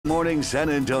Morning San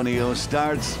Antonio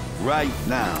starts right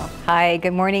now. Hi,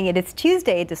 good morning. It is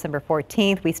Tuesday, December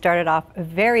 14th. We started off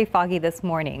very foggy this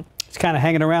morning. It's kind of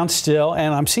hanging around still,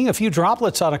 and I'm seeing a few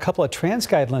droplets on a couple of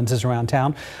TransGuide lenses around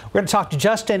town. We're going to talk to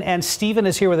Justin, and Stephen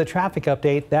is here with a traffic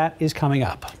update. That is coming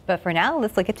up. But for now,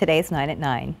 let's look at today's 9 at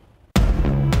 9.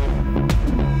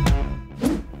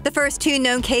 The first 2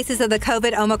 known cases of the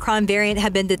COVID Omicron variant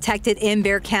have been detected in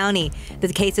Bexar County. The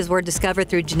cases were discovered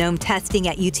through genome testing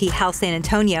at UT Health San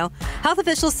Antonio. Health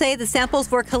officials say the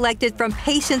samples were collected from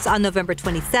patients on November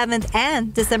 27th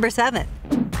and December 7th.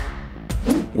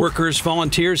 Workers,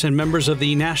 volunteers, and members of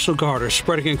the National Guard are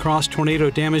spreading across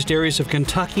tornado-damaged areas of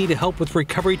Kentucky to help with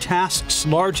recovery tasks,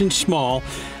 large and small.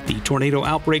 The tornado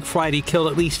outbreak Friday killed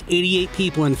at least 88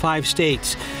 people in 5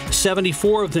 states.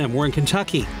 74 of them were in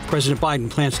Kentucky. President Biden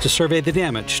plans to survey the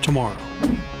damage tomorrow.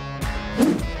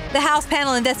 The House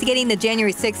panel investigating the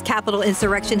January 6th Capitol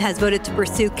insurrection has voted to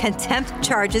pursue contempt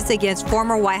charges against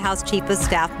former White House Chief of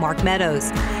Staff Mark Meadows.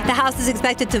 The House is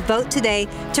expected to vote today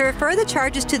to refer the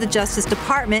charges to the Justice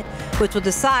Department, which will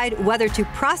decide whether to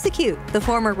prosecute the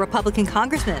former Republican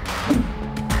congressman.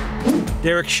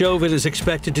 Derek Chauvin is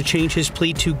expected to change his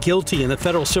plea to guilty in the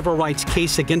federal civil rights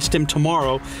case against him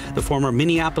tomorrow. The former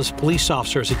Minneapolis police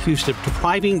officer is accused of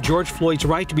depriving George Floyd's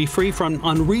right to be free from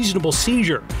unreasonable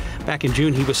seizure. Back in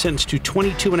June, he was sentenced to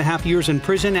 22.5 years in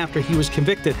prison after he was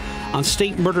convicted on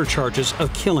state murder charges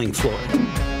of killing Floyd.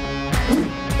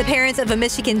 The parents of a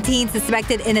Michigan teen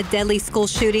suspected in a deadly school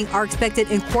shooting are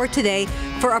expected in court today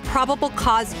for a probable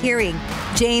cause hearing.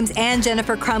 James and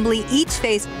Jennifer Crumbly each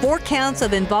face 4 counts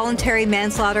of involuntary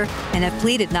manslaughter and have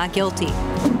pleaded not guilty.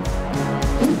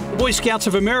 The Boy Scouts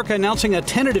of America announcing a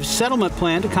tentative settlement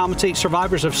plan to compensate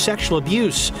survivors of sexual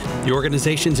abuse. The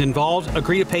organizations involved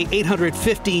agree to pay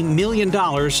 $850 million.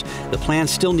 The plan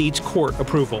still needs court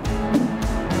approval.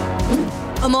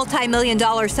 A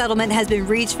multi-million-dollar settlement has been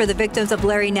reached for the victims of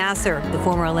Larry Nassar, the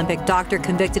former Olympic doctor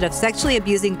convicted of sexually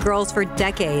abusing girls for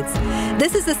decades.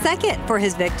 This is the second for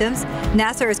his victims.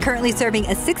 Nassar is currently serving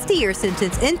a 60-year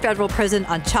sentence in federal prison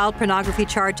on child pornography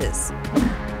charges.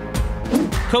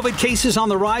 COVID cases on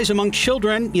the rise among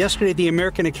children. Yesterday, the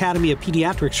American Academy of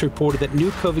Pediatrics reported that new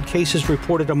COVID cases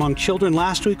reported among children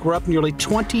last week were up nearly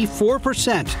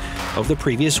 24% of the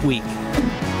previous week.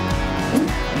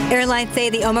 Airlines say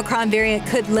the Omicron variant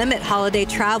could limit holiday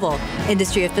travel.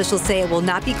 Industry officials say it will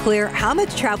not be clear how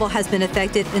much travel has been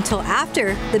affected until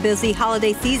after the busy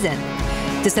holiday season.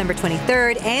 December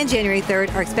 23rd and January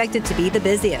 3rd are expected to be the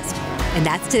busiest. And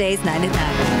that's today's 9 at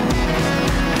 9.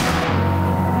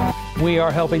 We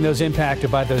are helping those impacted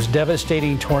by those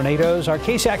devastating tornadoes. Our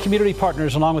KSAT community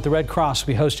partners, along with the Red Cross, will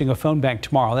be hosting a phone bank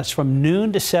tomorrow. That's from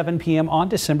noon to 7 p.m. on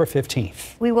December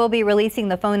 15th. We will be releasing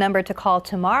the phone number to call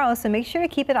tomorrow, so make sure to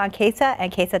keep it on KSAT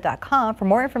and KSAT.com for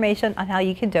more information on how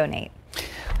you can donate.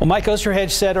 Well, Mike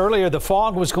Osterhedge said earlier the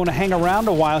fog was going to hang around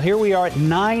a while. Here we are at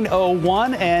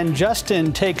 9:01, and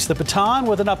Justin takes the baton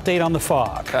with an update on the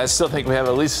fog. I still think we have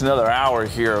at least another hour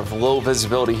here of low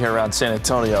visibility here around San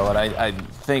Antonio, and I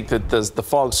think that the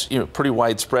fog's pretty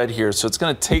widespread here, so it's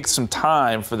going to take some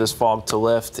time for this fog to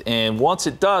lift. And once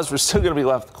it does, we're still going to be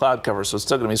left with cloud cover, so it's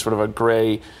still going to be sort of a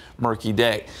gray, murky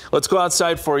day. Let's go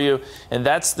outside for you, and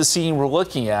that's the scene we're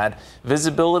looking at.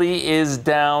 Visibility is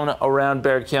down around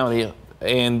Bexar County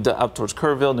and up towards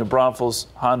Kerrville, New Braunfels,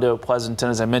 Hondo,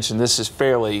 Pleasanton. As I mentioned, this is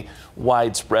fairly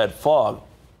widespread fog.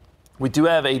 We do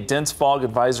have a dense fog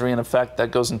advisory in effect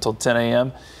that goes until 10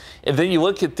 a.m. And then you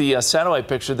look at the satellite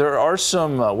picture, there are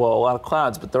some, well, a lot of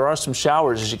clouds, but there are some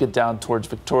showers as you get down towards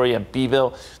Victoria and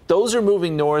Beeville. Those are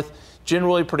moving north,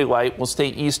 generally pretty light. We'll stay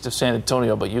east of San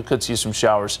Antonio, but you could see some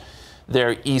showers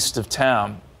there east of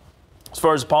town. As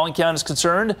far as the pollen count is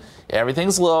concerned,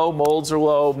 everything's low. Molds are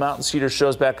low. Mountain cedar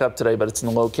shows back up today, but it's in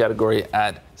the low category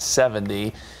at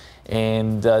 70.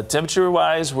 And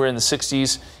temperature-wise, we're in the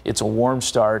 60s. It's a warm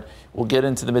start. We'll get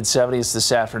into the mid-70s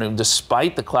this afternoon,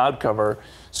 despite the cloud cover.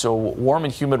 So warm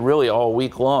and humid really all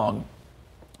week long.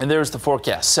 And there's the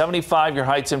forecast. 75 your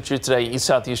high temperature today.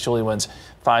 East-southeasterly winds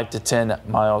 5 to 10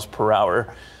 miles per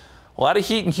hour. A lot of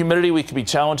heat and humidity. We could be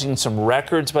challenging some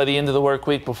records by the end of the work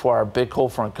week before our big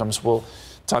cold front comes. We'll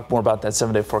talk more about that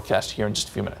 7-day forecast here in just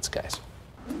a few minutes, guys.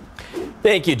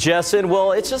 Thank you, Justin.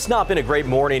 Well, it's just not been a great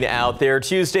morning out there.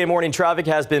 Tuesday morning traffic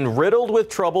has been riddled with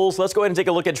troubles. Let's go ahead and take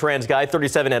a look at TransGuide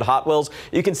 37 at Hot Wells.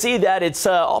 You can see that it's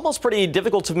almost pretty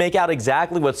difficult to make out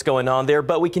exactly what's going on there,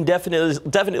 but we can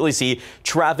definitely see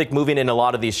traffic moving in a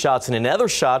lot of these shots. And in other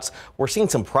shots, we're seeing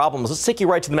some problems. Let's take you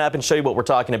right to the map and show you what we're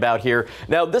talking about here.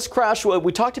 Now, this crash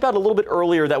we talked about a little bit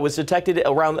earlier that was detected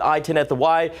around I-10 at the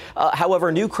Y. However,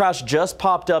 a new crash just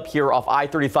popped up here off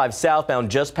I-35 southbound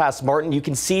just past Martin. You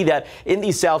can see that in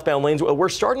these southbound lanes, we're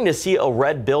starting to see a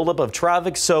red buildup of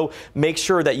traffic, so make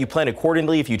sure that you plan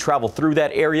accordingly. If you travel through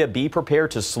that area, be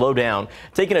prepared to slow down.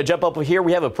 Taking a jump up here,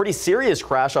 we have a pretty serious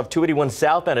crash off 281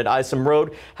 southbound at Isom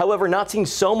Road. However, not seeing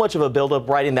so much of a buildup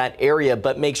right in that area,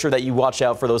 but make sure that you watch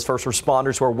out for those first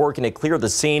responders who are working to clear the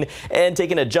scene. And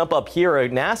taking a jump up here, a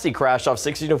nasty crash off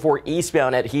 1604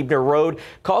 eastbound at Hebner Road,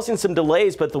 causing some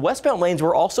delays, but the westbound lanes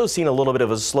were also seeing a little bit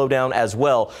of a slowdown as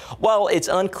well. While it's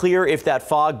unclear if that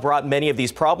fog brought many of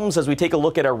these problems, as we take a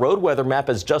look at our road weather map,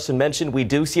 as Justin mentioned, we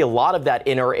do see a lot of that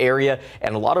inner area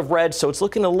and a lot of red, so it's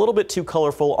looking a little bit too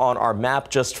colorful on our map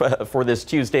just for this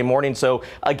Tuesday morning. So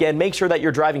again, make sure that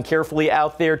you're driving carefully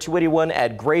out there. 281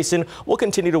 at Grayson. We'll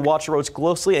continue to watch the roads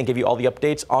closely and give you all the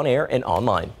updates on air and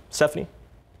online. Stephanie.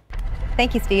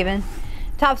 Thank you, Stephen.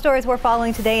 Top stories we're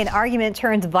following today. An argument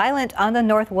turns violent on the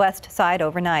northwest side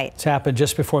overnight. It's happened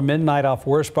just before midnight off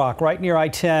Wurzbach, right near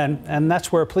I-10. And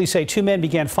that's where police say two men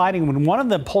began fighting when one of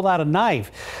them pulled out a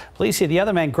knife. Police say the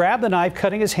other man grabbed the knife,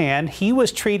 cutting his hand. He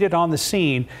was treated on the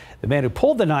scene. The man who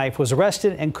pulled the knife was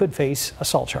arrested and could face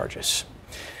assault charges.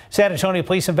 San Antonio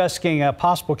police investigating a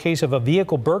possible case of a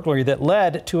vehicle burglary that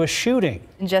led to a shooting.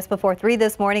 Just before 3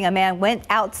 this morning, a man went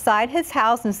outside his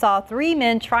house and saw 3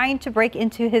 men trying to break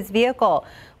into his vehicle.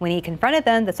 When he confronted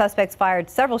them, the suspects fired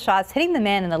several shots, hitting the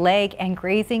man in the leg and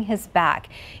grazing his back.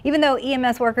 Even though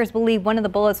EMS workers believe one of the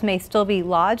bullets may still be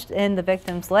lodged in the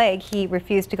victim's leg, he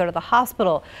refused to go to the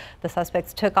hospital. The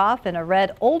suspects took off in a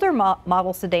red older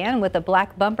model sedan with a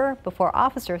black bumper before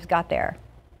officers got there.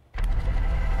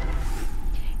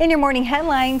 In your morning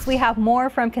headlines, we have more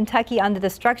from Kentucky on the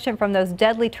destruction from those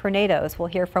deadly tornadoes. We'll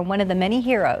hear from one of the many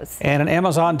heroes. And an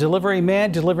Amazon delivery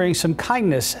man delivering some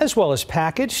kindness as well as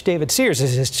package. David Sears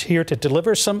is here to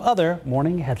deliver some other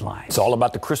morning headlines. It's all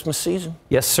about the Christmas season?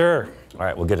 Yes, sir. All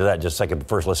right, we'll get to that in just a second. But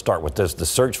first, let's start with this. The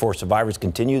search for survivors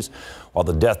continues while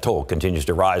the death toll continues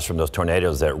to rise from those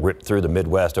tornadoes that ripped through the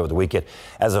Midwest over the weekend.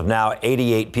 As of now,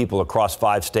 88 people across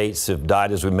 5 states have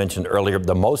died, as we mentioned earlier,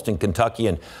 the most in Kentucky,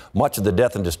 and much of the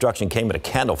death and destruction came at a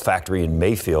candle factory in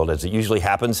Mayfield. As it usually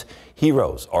happens,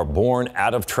 heroes are born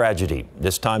out of tragedy.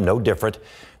 This time, no different.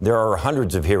 There are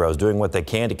hundreds of heroes doing what they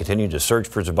can to continue to search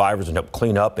for survivors and help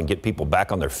clean up and get people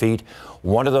back on their feet.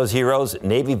 One of those heroes,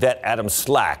 Navy vet Adam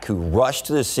Slack, who rushed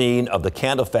to the scene of the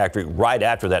candle factory right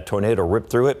after that tornado ripped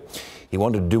through it. He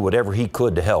wanted to do whatever he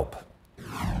could to help.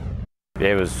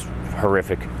 It was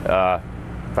horrific. If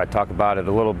I talk about it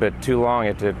a little bit too long,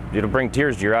 it'll bring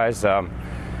tears to your eyes.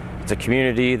 It's a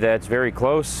community that's very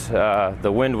close.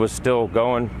 The wind was still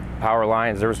going, power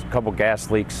lines, there was a couple gas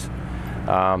leaks.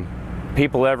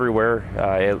 People everywhere.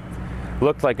 It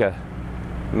looked like a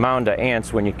mound of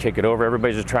ants when you kick it over.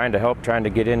 Everybody's just trying to help, trying to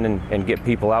get in and get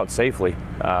people out safely.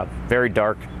 Very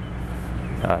dark,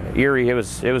 eerie. It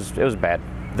was bad.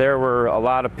 There were a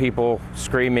lot of people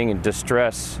screaming in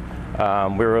distress.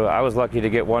 I was lucky to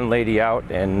get one lady out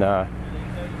and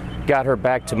got her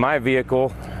back to my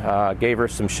vehicle. Gave her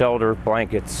some shelter,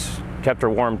 blankets, kept her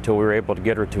warm till we were able to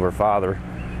get her to her father,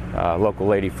 a local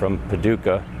lady from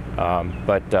Paducah.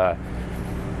 But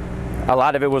a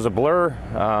lot of it was a blur.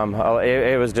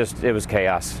 It was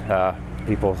chaos.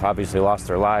 People obviously lost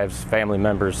their lives, family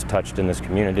members touched in this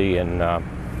community, and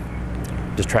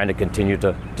just trying to continue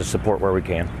to support where we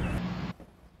can.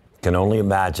 Can only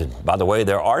imagine. By the way,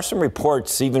 there are some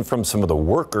reports even from some of the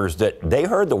workers that they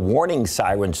heard the warning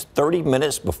sirens 30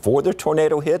 minutes before the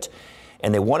tornado hit,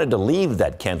 and they wanted to leave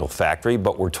that candle factory,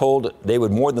 but were told they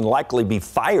would more than likely be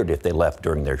fired if they left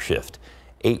during their shift.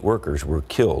 8 workers were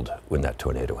killed when that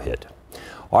tornado hit.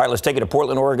 All right, let's take it to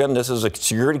Portland, Oregon. This is a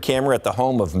security camera at the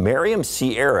home of Miriam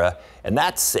Sierra, and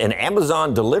that's an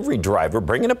Amazon delivery driver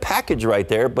bringing a package right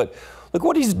there. But look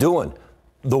what he's doing.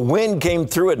 The wind came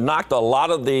through it, knocked a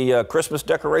lot of the Christmas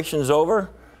decorations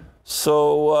over.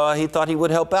 So he thought he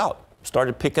would help out.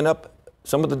 Started picking up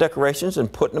some of the decorations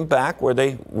and putting them back where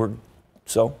they were.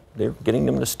 So they're getting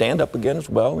them to stand up again as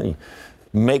well. And he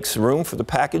makes room for the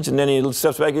package, and then he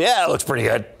steps back. Yeah, it looks pretty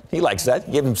good. He likes that.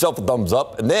 He gives himself a thumbs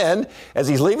up. And then, as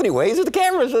he's leaving, he waves at the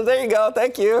camera and says, there you go,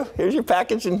 thank you. Here's your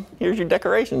package, and here's your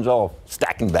decorations, all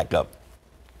stacking back up.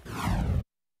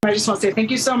 I just want to say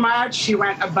thank you so much. She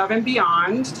went above and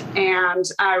beyond, and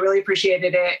I really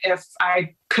appreciated it. If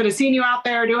I could have seen you out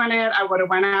there doing it, I would have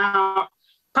went out,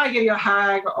 probably give you a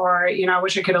hug, or, I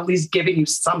wish I could at least given you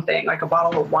something, like a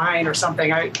bottle of wine or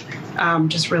something. I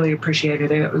just really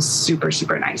appreciated it. It was super,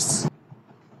 super nice.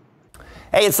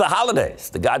 Hey, it's the holidays.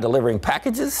 The guy delivering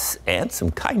packages and some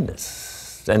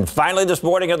kindness. And finally this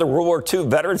morning, another World War II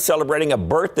veteran celebrating a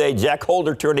birthday. Jack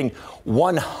Holder turning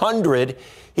 100.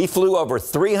 He flew over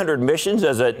 300 missions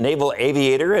as a naval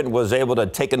aviator and was able to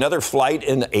take another flight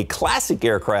in a classic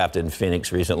aircraft in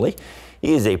Phoenix recently.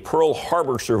 He is a Pearl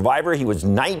Harbor survivor. He was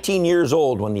 19 years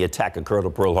old when the attack occurred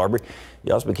at Pearl Harbor.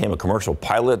 He also became a commercial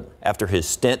pilot after his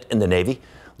stint in the Navy.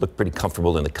 Looked pretty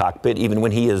comfortable in the cockpit. Even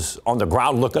when he is on the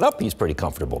ground looking up, he's pretty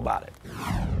comfortable about it.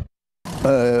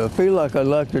 I feel like I'd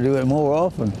like to do it more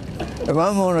often. If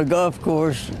I'm on a golf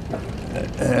course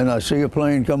and I see a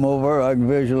plane come over, I can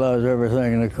visualize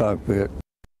everything in the cockpit.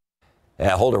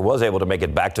 Holder was able to make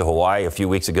it back to Hawaii a few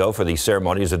weeks ago for the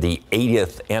ceremonies of the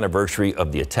 80th anniversary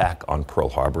of the attack on Pearl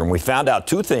Harbor. And we found out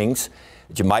two things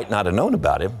that you might not have known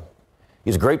about him.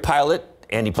 He's a great pilot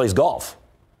and he plays golf.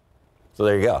 So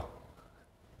there you go.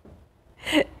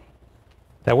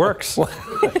 That works.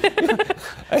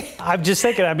 I'm just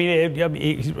thinking, I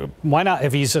mean, why not?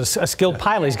 If he's a skilled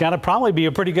pilot, he's got to probably be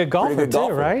a pretty good golfer, too,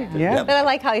 right? Yeah. Yep. But I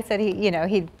like how he said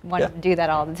he'd want to do that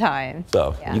all the time.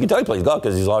 So you can tell he plays golf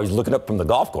because he's always looking up from the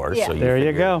golf course. Yeah. So there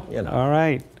you go. You know. All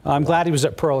right. I'm glad he was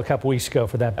at Pearl a couple weeks ago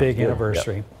for that big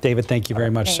anniversary. Yep. David, thank you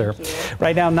very much, sir.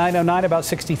 Right now, 9:09, about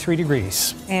 63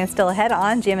 degrees. And still ahead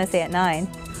on GMSA at 9.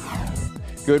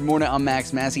 Good morning, I'm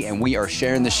Max Massey, and we are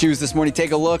sharing the shoes this morning.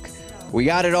 Take a look. We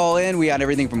got it all in. We got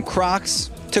everything from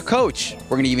Crocs to Coach.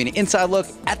 We're going to give you an inside look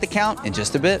at the count in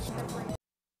just a bit.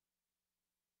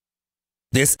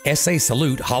 This SA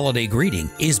Salute holiday greeting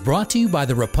is brought to you by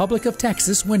the Republic of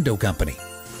Texas Window Company.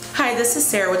 Hi, this is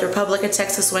Sarah with Republic of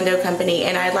Texas Window Company,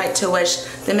 and I'd like to wish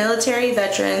the military,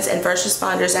 veterans, and first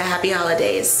responders a happy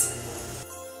holidays.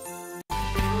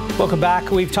 Welcome back.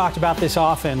 We've talked about this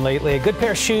often lately. A good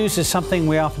pair of shoes is something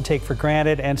we often take for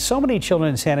granted, and so many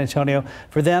children in San Antonio,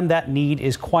 for them, that need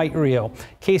is quite real.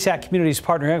 KSAT Communities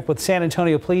partnering up with San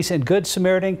Antonio Police and Good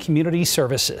Samaritan Community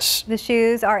Services. The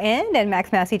shoes are in, and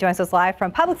Max Massey joins us live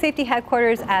from Public Safety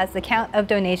Headquarters as the count of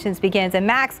donations begins. And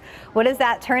Max, what does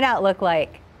that turnout look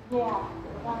like?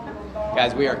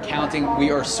 Guys, we are counting,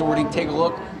 we are sorting. Take a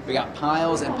look. We got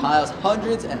piles and piles,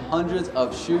 hundreds and hundreds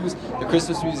of shoes. The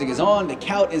Christmas music is on, the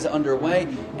count is underway,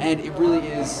 and it really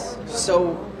is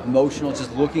so emotional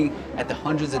just looking at the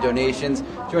hundreds of donations.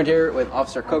 Joined here with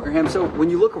Officer Cokerham. So when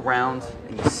you look around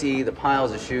and you see the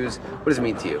piles of shoes, what does it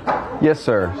mean to you? Yes,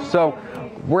 sir. So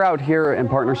we're out here in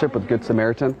partnership with Good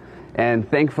Samaritan, and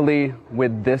thankfully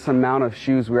with this amount of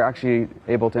shoes, we're actually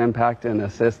able to impact and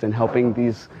assist in helping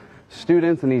these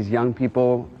students and these young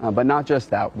people, but not just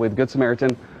that. With Good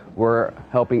Samaritan, we're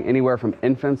helping anywhere from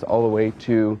infants all the way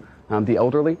to the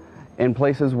elderly in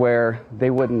places where they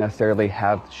wouldn't necessarily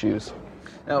have shoes.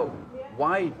 Now,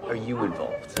 why are you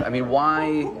involved? I mean,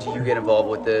 why do you get involved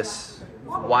with this?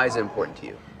 Why is it important to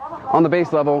you? On the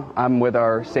base level, I'm with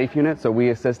our SAFE unit, so we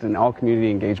assist in all community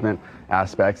engagement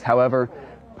aspects. However,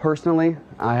 personally,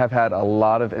 I have had a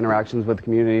lot of interactions with the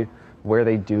community where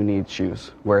they do need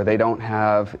shoes, where they don't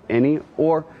have any,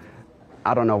 or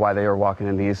I don't know why they are walking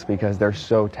in these because they're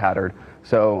so tattered.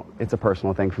 So it's a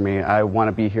personal thing for me. I want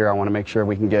to be here. I want to make sure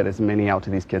we can get as many out to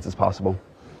these kids as possible.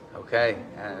 Okay,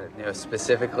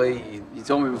 specifically, you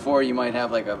told me before you might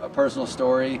have like a personal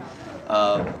story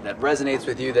that resonates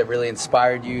with you, that really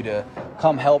inspired you to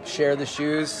come help share the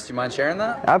shoes. Do you mind sharing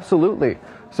that? Absolutely.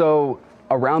 So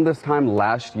around this time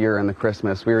last year in the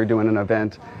Christmas, we were doing an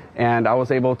event, and I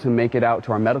was able to make it out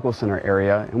to our medical center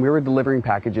area, and we were delivering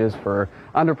packages for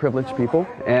underprivileged people.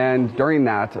 And during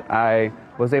that, I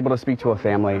was able to speak to a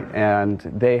family, and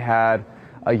they had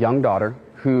a young daughter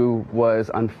who was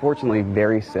unfortunately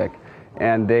very sick,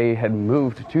 and they had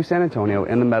moved to San Antonio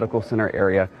in the medical center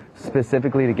area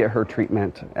specifically to get her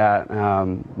treatment at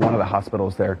one of the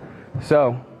hospitals there.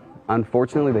 So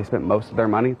unfortunately, they spent most of their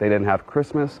money. They didn't have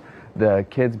Christmas. The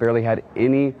kids barely had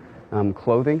any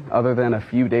clothing other than a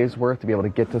few days worth to be able to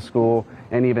get to school,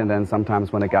 and even then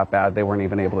sometimes when it got bad they weren't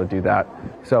even able to do that.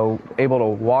 So able to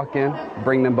walk in,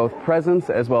 bring them both presents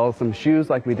as well as some shoes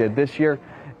like we did this year.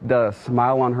 The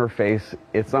smile on her face,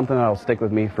 it's something that'll stick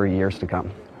with me for years to come.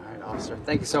 All right, officer,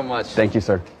 thank you so much. Thank you,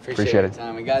 sir. Appreciate it.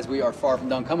 Time. And guys, we are far from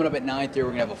done. Coming up at 9:30, we're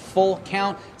gonna have a full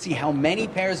count, see how many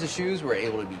pairs of shoes were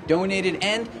able to be donated,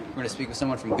 and we're gonna speak with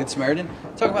someone from Good Samaritan,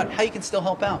 talk about how you can still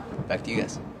help out. Back to you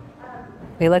guys.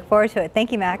 We look forward to it.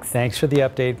 Thank you, Max. Thanks for the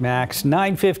update, Max.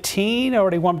 9:15,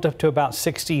 already warmed up to about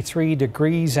 63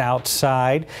 degrees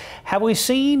outside. Have we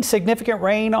seen significant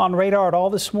rain on radar at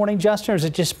all this morning, Justin, or has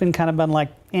it just been like,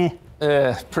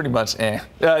 Pretty much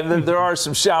there are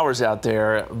some showers out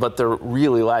there, but they're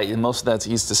really light, and most of that's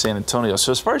east of San Antonio.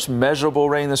 So as far as measurable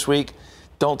rain this week,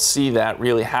 don't see that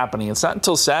really happening. It's not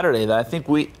until Saturday that I think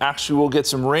we actually will get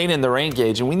some rain in the rain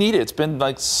gauge, and we need it. It's been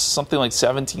like something like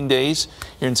 17 days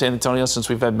here in San Antonio since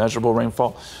we've had measurable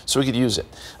rainfall, so we could use it.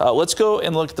 Let's go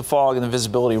and look at the fog and the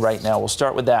visibility right now. We'll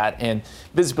start with that, and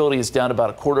visibility is down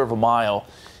about 1/4 mile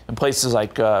in places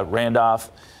like Randolph,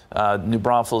 New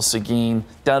Braunfels, Seguin,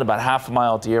 down about 1/2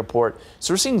 mile at the airport.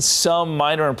 So we're seeing some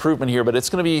minor improvement here, but it's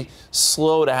going to be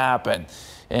slow to happen.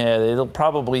 And it'll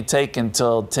probably take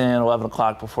until 10, 11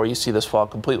 o'clock before you see this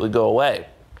fog completely go away.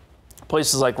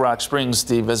 Places like Rock Springs,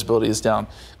 the visibility is down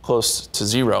close to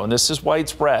 0. And this is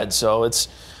widespread, so it's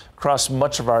across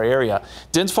much of our area.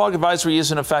 Dense fog advisory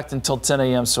is in effect until 10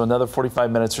 a.m., so another 45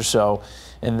 minutes or so.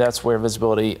 And that's where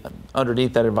visibility,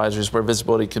 underneath that advisory, is where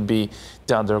visibility could be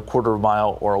down to 1/4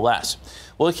 mile or less.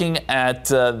 Looking at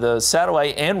the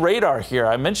satellite and radar here,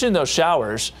 I mentioned those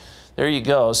showers. There you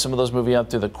go. Some of those moving up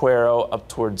through the Cuero, up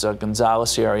towards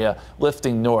Gonzales area,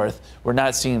 lifting north. We're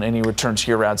not seeing any returns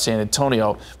here around San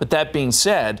Antonio. But that being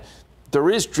said, there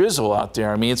is drizzle out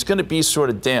there. I mean, it's going to be sort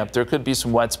of damp. There could be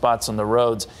some wet spots on the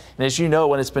roads. And as you know,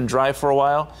 when it's been dry for a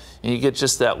while, and you get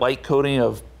just that light coating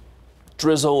of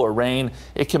drizzle or rain,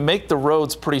 it can make the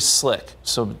roads pretty slick.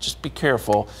 So just be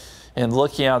careful. And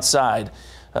looking outside,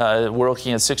 we're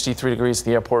looking at 63 degrees at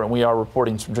the airport, and we are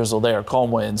reporting some drizzle there,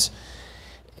 calm winds.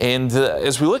 And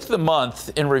as we look at the month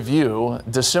in review,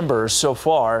 December so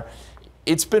far,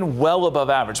 it's been well above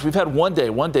average. We've had one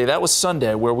day, that was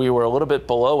Sunday, where we were a little bit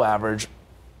below average.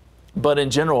 But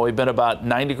in general, we've been about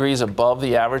 9 degrees above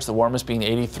the average, the warmest being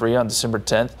 83 on December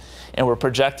 10th. And we're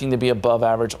projecting to be above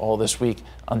average all this week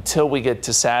until we get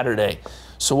to Saturday.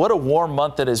 So what a warm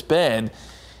month it has been.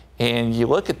 And you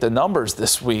look at the numbers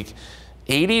this week,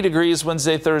 80 degrees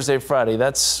Wednesday, Thursday, Friday.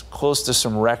 That's close to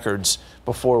some records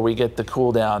before we get the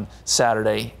cool down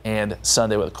Saturday and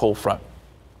Sunday with a cold front.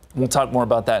 We'll talk more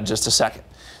about that in just a second.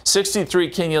 63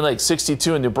 Canyon Lake,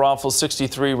 62 in New Braunfels,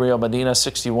 63 Rio Medina,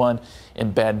 61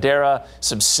 in Bandera.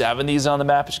 Some 70s on the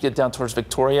map as you get down towards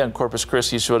Victoria and Corpus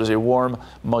Christi, so it is a warm,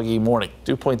 muggy morning.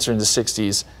 Dew points are in the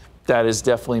 60s. That is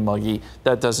definitely muggy.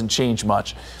 That doesn't change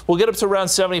much. We'll get up to around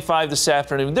 75 this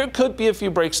afternoon. There could be a few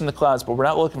breaks in the clouds, but we're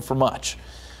not looking for much.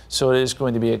 So it is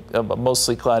going to be a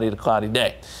mostly cloudy to cloudy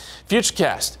day.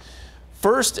 Futurecast.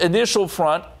 First initial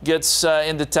front gets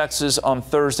into Texas on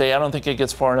Thursday. I don't think it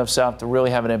gets far enough south to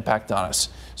really have an impact on us.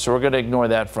 So we're going to ignore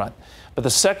that front. But the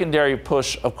secondary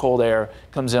push of cold air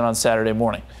comes in on Saturday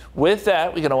morning. With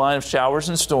that, we get a line of showers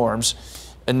and storms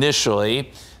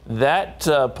initially. That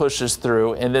pushes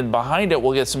through, and then behind it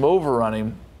we'll get some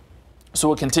overrunning. So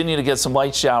we'll continue to get some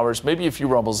light showers, maybe a few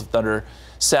rumbles of thunder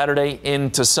Saturday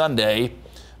into Sunday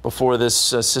before this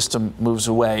system moves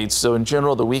away. So in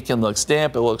general, the weekend looks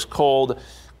damp, it looks cold,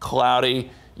 cloudy,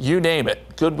 you name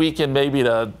it. Good weekend maybe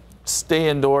to stay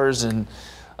indoors and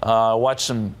watch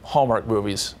some Hallmark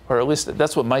movies, or at least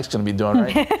that's what Mike's going to be doing,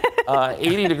 right?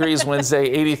 80 degrees Wednesday,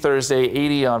 80 Thursday,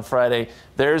 80 on Friday.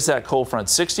 There's that cold front.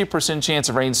 60% chance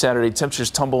of rain Saturday.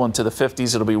 Temperatures tumble into the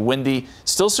 50s. It'll be windy.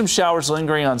 Still some showers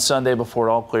lingering on Sunday before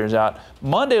it all clears out.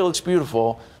 Monday looks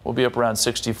beautiful. We'll be up around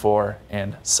 64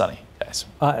 and sunny.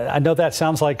 I know that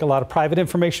sounds like a lot of private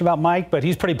information about Mike, but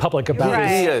he's pretty public about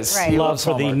his love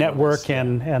for the network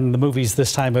and the movies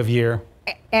this time of year.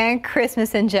 And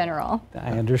Christmas in general.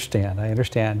 I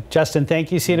understand. Justin,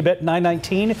 thank you. See you in a bit.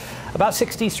 9:19, about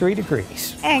 63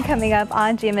 degrees. And coming up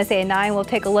on GMSA 9, we'll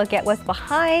take a look at what's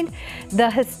behind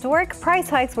the historic price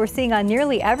hikes we're seeing on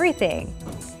nearly everything.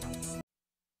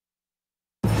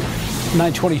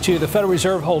 9:22, the Federal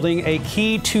Reserve holding a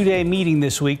key two-day meeting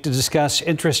this week to discuss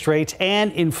interest rates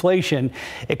and inflation.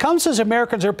 It comes as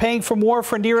Americans are paying for more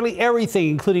for nearly everything,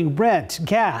 including rent,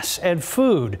 gas, and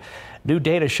food. New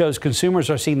data shows consumers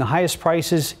are seeing the highest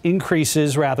price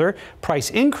increases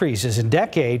in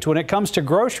decades when it comes to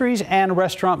groceries and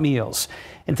restaurant meals.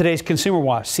 In today's Consumer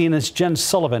Watch, CNN's Jen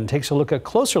Sullivan takes a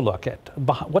closer look at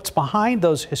what's behind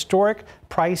those historic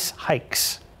price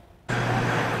hikes.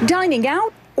 Dining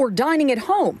out or dining at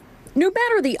home? No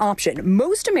matter the option,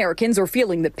 most Americans are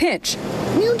feeling the pinch.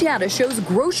 New data shows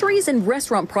groceries and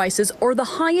restaurant prices are the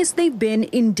highest they've been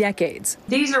in decades.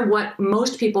 These are what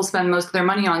most people spend most of their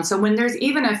money on. So when there's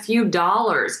even a few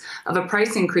dollars of a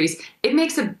price increase, it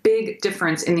makes a big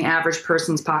difference in the average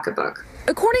person's pocketbook.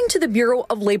 According to the Bureau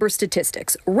of Labor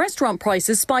Statistics, restaurant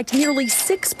prices spiked nearly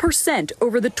 6%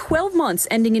 over the 12 months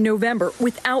ending in November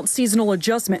without seasonal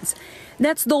adjustments.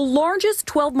 That's the largest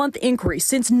 12-month increase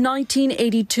since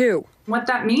 1982. What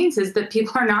that means is that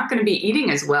people are not going to be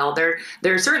eating as well.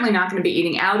 They're certainly not going to be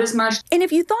eating out as much. And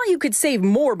if you thought you could save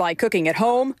more by cooking at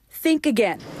home, think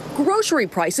again. Grocery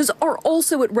prices are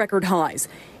also at record highs.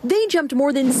 They jumped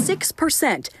more than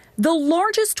 6%, the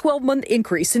largest 12-month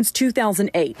increase since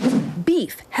 2008.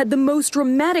 Beef had the most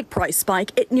dramatic price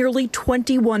spike at nearly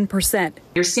 21%.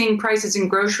 You're seeing prices in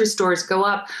grocery stores go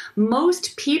up.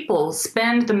 Most people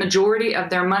spend the majority of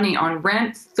their money on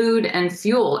rent, food, and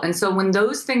fuel. And so when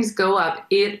those things go up,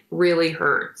 it really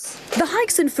hurts. The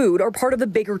hikes in food are part of a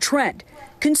bigger trend.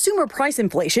 Consumer price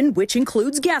inflation, which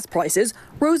includes gas prices,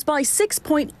 rose by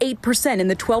 6.8% in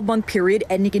the 12-month period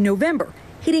ending in November,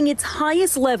 hitting its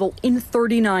highest level in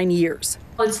 39 years.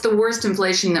 It's the worst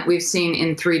inflation that we've seen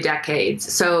in 3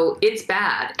 decades, so it's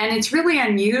bad, and it's really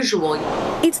unusual.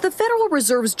 It's the Federal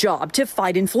Reserve's job to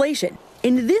fight inflation.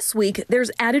 And this week,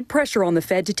 there's added pressure on the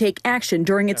Fed to take action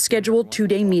during its scheduled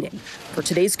 2-day meeting. For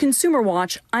today's Consumer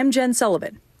Watch, I'm Jen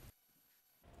Sullivan.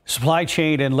 Supply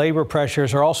chain and labor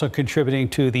pressures are also contributing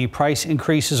to the price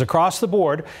increases across the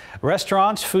board.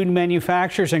 Restaurants, food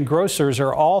manufacturers, and grocers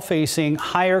are all facing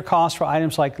higher costs for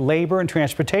items like labor and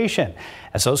transportation.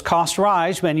 As those costs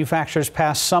rise, manufacturers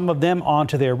pass some of them on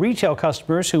to their retail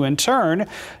customers, who in turn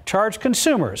charge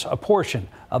consumers a portion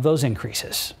of those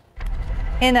increases.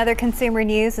 In other consumer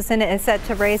news, the Senate is set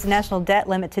to raise the national debt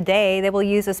limit today. They will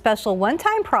use a special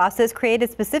one-time process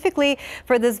created specifically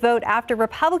for this vote after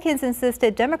Republicans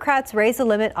insisted Democrats raise the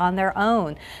limit on their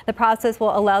own. The process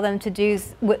will allow them to do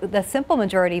the simple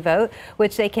majority vote,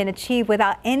 which they can achieve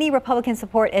without any Republican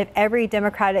support if every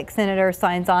Democratic senator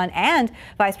signs on and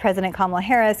Vice President Kamala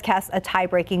Harris casts a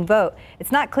tie-breaking vote.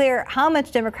 It's not clear how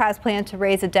much Democrats plan to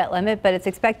raise the debt limit, but it's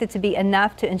expected to be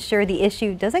enough to ensure the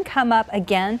issue doesn't come up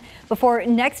again before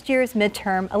next year's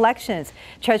midterm elections.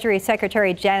 Treasury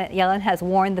Secretary Janet Yellen has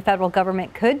warned the federal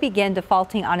government could begin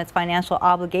defaulting on its financial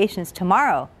obligations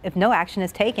tomorrow if no action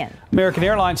is taken. American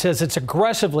Airlines says it's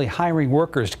aggressively hiring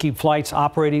workers to keep flights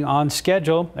operating on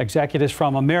schedule. Executives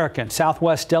from American,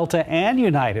 Southwest, Delta, and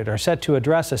United are set to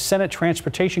address a Senate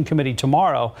Transportation Committee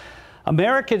tomorrow.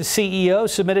 American's CEO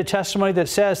submitted testimony that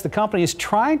says the company is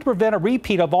trying to prevent a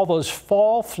repeat of all those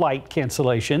fall flight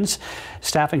cancellations.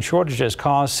 Staffing shortages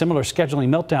caused similar scheduling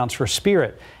meltdowns for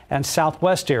Spirit and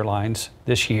Southwest Airlines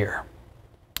this year.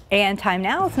 And time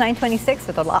now is 9:26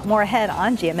 with a lot more ahead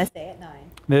on GMSA at 9.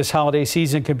 This holiday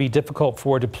season can be difficult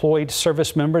for deployed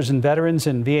service members and veterans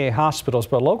in VA hospitals,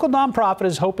 but a local nonprofit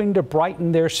is hoping to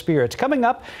brighten their spirits. Coming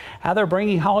up, how they're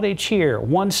bringing holiday cheer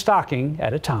one stocking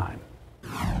at a time.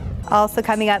 Also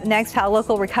coming up next, how a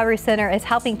local recovery center is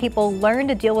helping people learn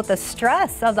to deal with the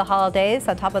stress of the holidays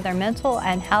on top of their mental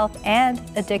and health and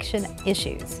addiction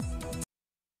issues.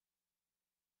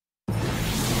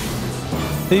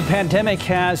 The pandemic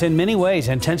has in many ways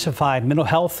intensified mental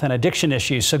health and addiction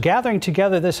issues, so gathering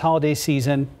together this holiday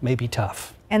season may be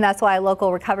tough. And that's why a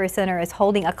local recovery center is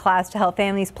holding a class to help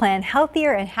families plan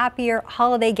healthier and happier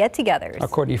holiday get-togethers. Our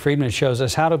Courtney Friedman shows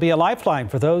us how to be a lifeline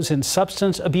for those in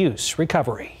substance abuse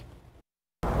recovery.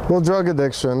 Well, drug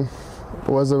addiction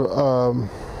was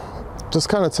just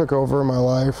kind of took over my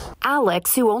life.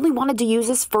 Alex, who only wanted to use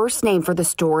his first name for the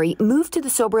story, moved to the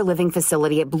sober living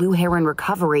facility at Blue Heron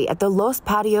Recovery at the Los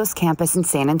Patios campus in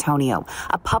San Antonio,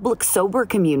 a public sober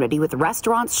community with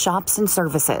restaurants, shops, and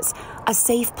services. A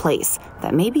safe place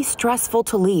that may be stressful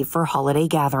to leave for holiday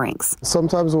gatherings.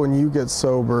 Sometimes when you get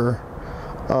sober,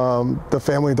 the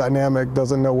family dynamic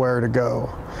doesn't know where to go.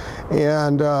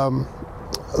 And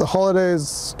the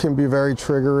holidays can be very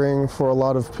triggering for a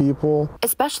lot of people.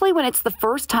 Especially when it's the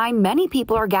first time many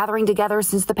people are gathering together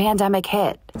since the pandemic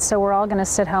hit. So we're all going to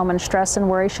sit home and stress and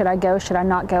worry, should I go, should I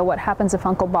not go? What happens if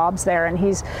Uncle Bob's there and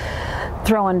he's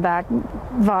throwing back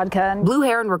vodka? Blue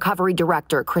Heron Recovery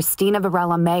Director Christina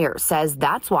Varela Mayer says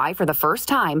that's why for the first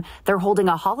time they're holding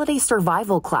a holiday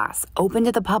survival class open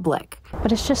to the public.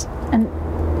 But it's just an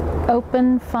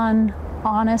open, fun,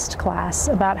 honest class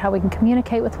about how we can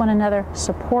communicate with one another,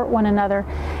 support one another,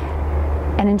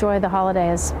 and enjoy the holiday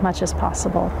as much as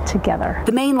possible together.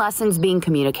 The main lessons being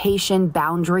communication,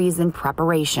 boundaries, and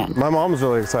preparation. My mom's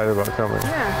really excited about coming.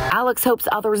 Yeah. Alex hopes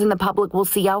others in the public will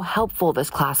see how helpful this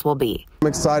class will be. I'm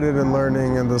excited in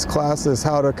learning in this class is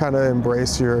how to kind of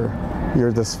embrace your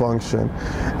dysfunction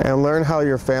and learn how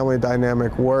your family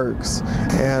dynamic works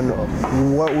and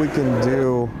what we can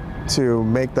do to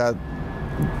make that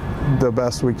the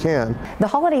best we can. The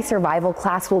holiday survival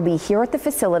class will be here at the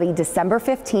facility December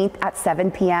 15th at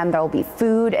 7 p.m. There will be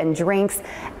food and drinks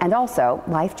and also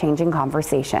life-changing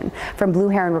conversation. From Blue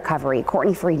Heron Recovery,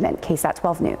 Courtney Friedman, KSAT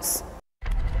 12 News.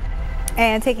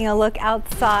 And taking a look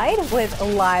outside with a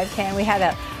live cam, we had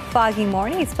a foggy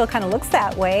morning. It still kind of looks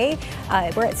that way.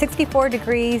 We're at 64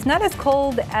 degrees, not as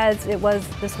cold as it was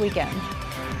this weekend.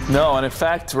 No, and in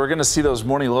fact, we're going to see those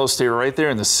morning lows stay right there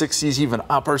in the 60s, even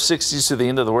upper 60s to the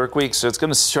end of the work week. So it's going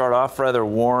to start off rather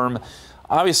warm.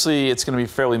 Obviously, it's going to be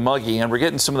fairly muggy, and we're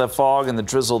getting some of that fog and the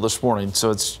drizzle this morning,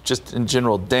 so it's just in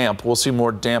general damp. We'll see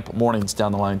more damp mornings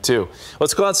down the line, too.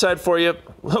 Let's go outside for you.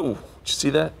 Whoa, did you see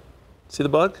that? See the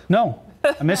bug? No,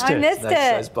 I missed it. I missed Nice it.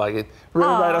 size bug. It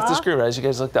right off the screen as you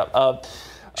guys looked up.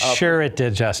 Sure it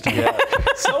did, Justin. Yeah.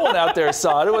 Someone out there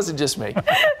saw it. It wasn't just me.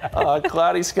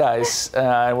 Cloudy skies,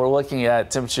 and we're looking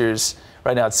at temperatures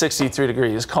right now at 63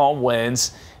 degrees, calm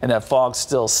winds, and that fog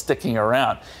still sticking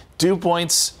around. Dew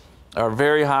points are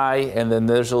very high, and then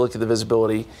there's a look at the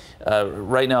visibility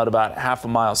right now at about half a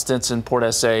mile. Stinson,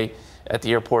 Port SA, at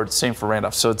the airport, same for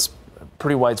Randolph. So it's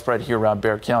pretty widespread here around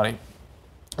Bexar County.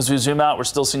 As we zoom out, we're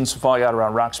still seeing some fog out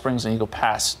around Rock Springs and Eagle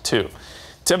Pass, too.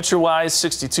 Temperature-wise,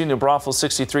 62 New Braunfels,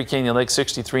 63 Canyon Lake,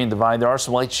 63 in Divine. There are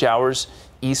some light showers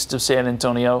east of San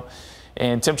Antonio,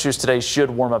 and temperatures today should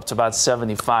warm up to about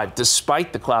 75.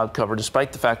 Despite the cloud cover,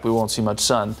 despite the fact we won't see much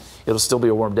sun, it'll still be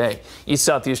a warm day.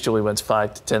 East-southeasterly winds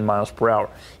 5 to 10 miles per hour.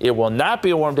 It will not be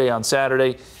a warm day on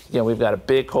Saturday. Again, we've got a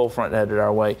big cold front headed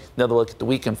our way. Another look at the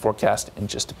weekend forecast in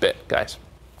just a bit, guys.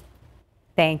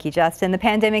 Thank you, Justin. The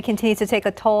pandemic continues to take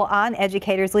a toll on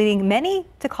educators, leading many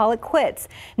to call it quits.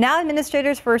 Now,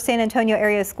 administrators for San Antonio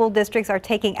area school districts are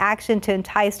taking action to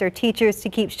entice their teachers to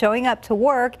keep showing up to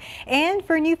work and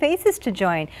for new faces to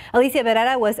join. Alicia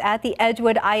Berrera was at the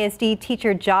Edgewood ISD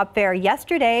Teacher Job Fair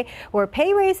yesterday, where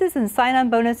pay raises and sign-on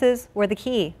bonuses were the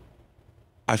key.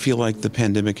 I feel like the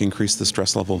pandemic increased the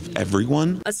stress level of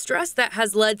everyone. A stress that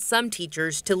has led some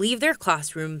teachers to leave their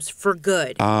classrooms for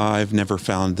good. I've never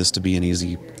found this to be an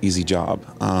easy job.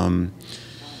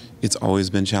 It's always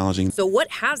been challenging. So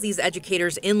what has these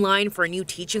educators in line for a new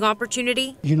teaching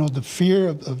opportunity? You know, the fear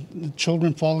of the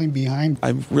children falling behind. I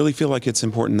really feel like it's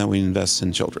important that we invest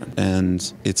in children,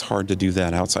 and it's hard to do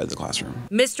that outside the classroom.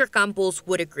 Mr. Campos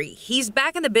would agree. He's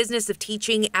back in the business of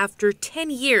teaching after 10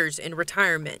 years in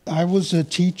retirement. I was a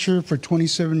teacher for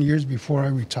 27 years before I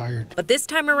retired. But this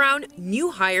time around, new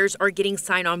hires are getting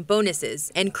sign-on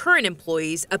bonuses and current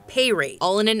employees a pay raise,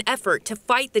 all in an effort to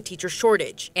fight the teacher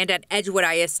shortage. And at Edgewood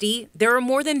ISD, there are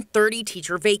more than 30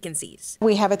 teacher vacancies.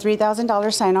 We have a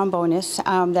 $3,000 sign-on bonus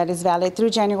that is valid through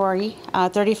January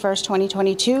 31st,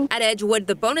 2022. At Edgewood,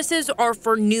 the bonuses are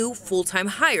for new full-time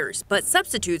hires, but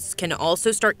substitutes can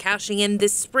also start cashing in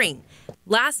this spring.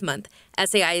 Last month,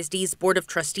 SAISD's Board of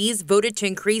Trustees voted to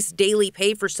increase daily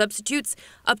pay for substitutes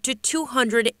up to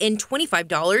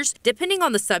 $225, depending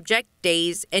on the subject,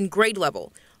 days, and grade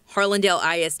level. Harlandale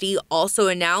ISD also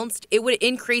announced it would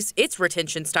increase its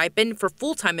retention stipend for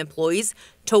full-time employees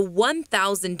to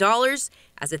 $1,000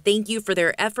 as a thank you for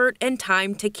their effort and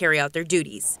time to carry out their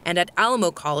duties. And at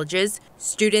Alamo colleges,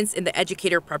 students in the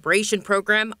educator preparation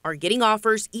program are getting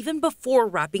offers even before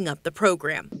wrapping up the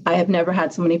program. I have never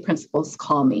had so many principals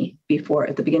call me before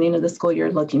at the beginning of the school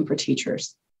year looking for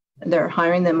teachers. They're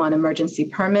hiring them on emergency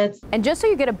permits. And just so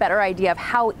you get a better idea of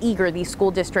how eager these school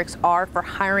districts are for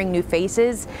hiring new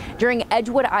faces, during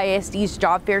Edgewood ISD's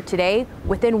job fair today,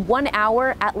 within 1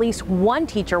 hour, at least one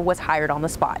teacher was hired on the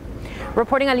spot.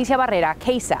 Reporting Alicia Barrera,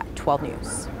 KSAT 12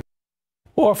 News.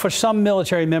 Or for some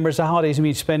military members, the holidays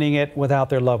mean spending it without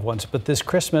their loved ones. But this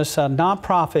Christmas, a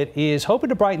nonprofit is hoping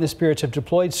to brighten the spirits of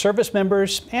deployed service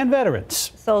members and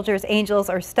veterans. Soldiers Angels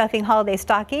are stuffing holiday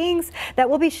stockings that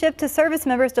will be shipped to service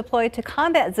members deployed to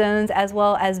combat zones, as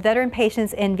well as veteran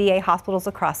patients in VA hospitals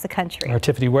across the country. Our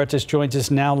Tiffany Huertas joins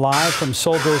us now live from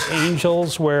Soldiers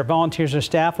Angels, where volunteers and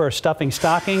staff are stuffing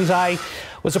stockings. I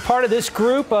was a part of this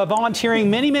group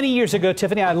volunteering many years ago.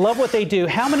 Tiffany, I love what they do.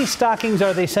 How many stockings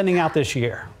are they sending out this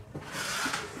year?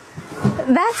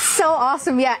 That's so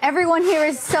awesome. Yeah, everyone here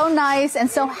is so nice and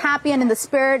so happy and in the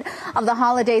spirit of the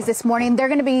holidays this morning. They're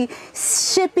going to be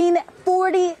shipping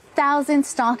 40,000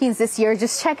 stockings this year.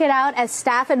 Just check it out as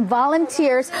staff and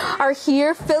volunteers are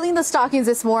here filling the stockings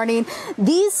this morning.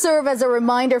 These serve as a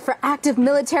reminder for active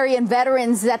military and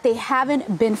veterans that they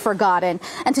haven't been forgotten.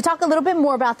 And to talk a little bit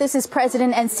more about this is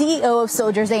President and CEO of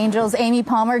Soldiers Angels, Amy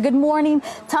Palmer. Good morning.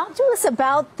 Talk to us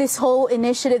about this whole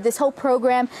initiative, this whole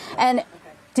program, and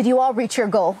did you all reach your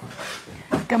goal?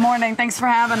 Good morning. Thanks for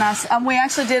having us. We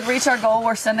actually did reach our goal.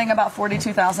 We're sending about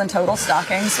 42,000 total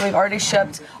stockings. We've already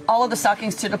shipped all of the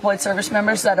stockings to deployed service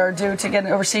members that are due to get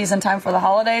overseas in time for the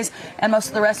holidays, and most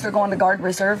of the rest are going to Guard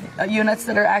Reserve units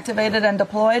that are activated and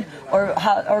deployed,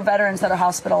 or veterans that are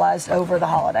hospitalized over the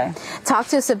holiday. Talk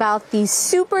to us about these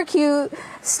super cute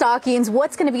stockings.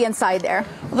 What's going to be inside there?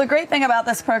 Well, the great thing about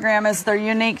this program is they're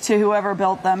unique to whoever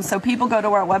built them. So people go to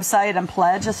our website and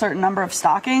pledge a certain number of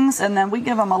stockings, and then we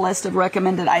give them a list of recommendations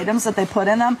recommended items that they put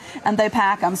in them, and they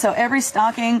pack them. So every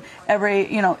stocking,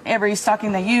 every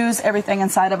stocking they use, everything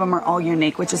inside of them are all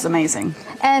unique, which is amazing.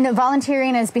 And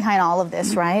volunteering is behind all of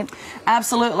this, right?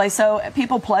 Absolutely. So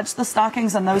people pledge the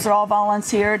stockings, and those are all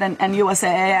volunteered, and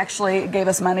USAA actually gave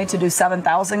us money to do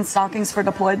 7,000 stockings for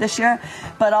Deployed this year.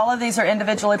 But all of these are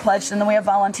individually pledged, and then we have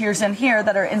volunteers in here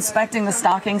that are inspecting the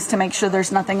stockings to make sure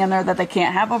there's nothing in there that they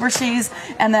can't have overseas,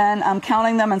 and then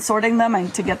counting them and sorting them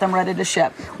and to get them ready to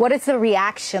ship. What is the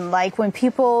reaction like when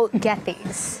people get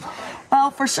these? Well,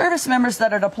 for service members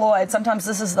that are deployed, sometimes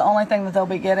this is the only thing that they'll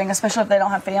be getting, especially if they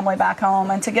don't have family back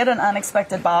home. And to get an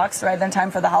unexpected box right in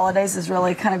time for the holidays is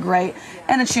really kind of great.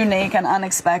 And it's unique and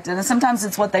unexpected. And sometimes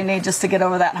it's what they need just to get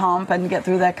over that hump and get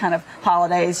through that kind of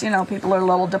holidays. You know, people are a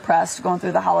little depressed going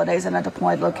through the holidays in a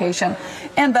deployed location.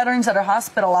 And veterans that are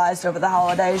hospitalized over the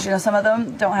holidays, you know, some of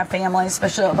them don't have families,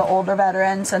 especially the older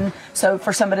veterans. And so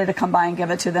for somebody to come by and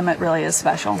give it to them, it really is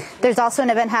special. There's also an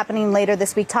event happening later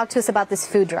this week. Talk to us about this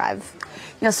food drive.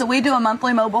 Yeah, so we do a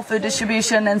monthly mobile food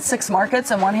distribution in 6 markets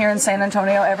and one here in San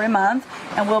Antonio every month.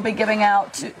 And we'll be giving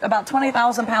out about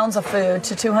 20,000 pounds of food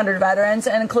to 200 veterans,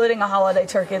 and including a holiday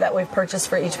turkey that we've purchased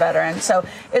for each veteran. So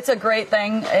it's a great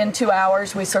thing. In 2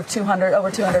 hours, we serve over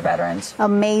 200 veterans.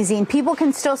 Amazing. People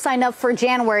can still sign up for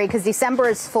January because December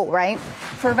is full, right?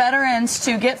 For veterans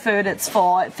to get food, it's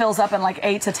full. It fills up in like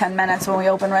 8 to 10 minutes when we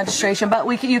open registration. But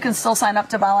you can still sign up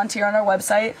to volunteer on our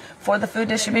website for the food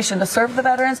distribution to serve the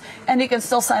veterans, and you can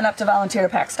still sign up to volunteer to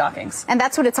pack stockings. And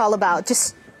that's what it's all about.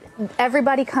 Just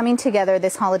everybody coming together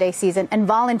this holiday season and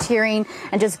volunteering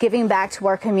and just giving back to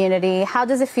our community. How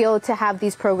does it feel to have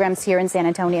these programs here in San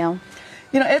Antonio?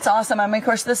 You know, it's awesome. I mean, of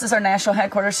course, this is our national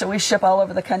headquarters, so we ship all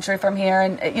over the country from here.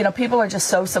 And, you know, people are just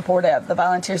so supportive. The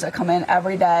volunteers that come in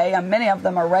every day, and many of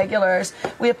them are regulars.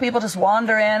 We have people just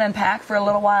wander in and pack for a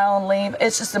little while and leave.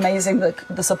 It's just amazing,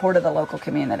 the support of the local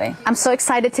community. I'm so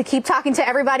excited to keep talking to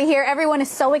everybody here. Everyone is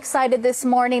so excited this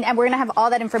morning, and we're going to have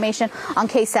all that information on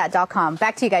KSAT.com.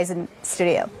 Back to you guys in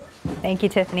studio. Thank you,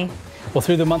 Tiffany. Well,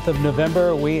 through the month of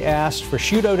November, we asked for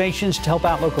shoe donations to help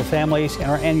out local families in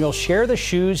our annual Share the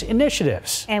Shoes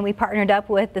initiatives. And we partnered up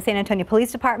with the San Antonio Police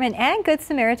Department and Good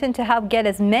Samaritan to help get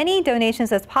as many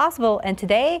donations as possible. And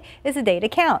today is the day to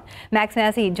count. Max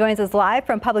Massey joins us live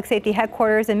from Public Safety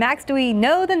Headquarters. And Max, do we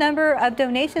know the number of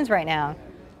donations right now?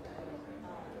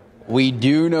 We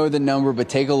do know the number, but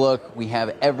take a look. We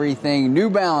have everything. New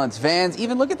Balance, Vans,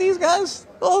 even look at these guys.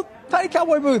 Little tiny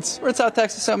cowboy boots. We're in South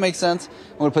Texas, so it makes sense.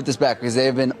 I'm going to put this back because they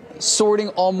have been sorting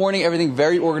all morning. Everything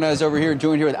very organized over here.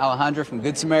 Joined here with Alejandra from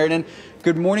Good Samaritan.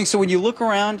 Good morning. So when you look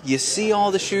around, you see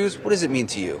all the shoes. What does it mean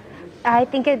to you? I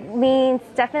think it means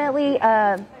definitely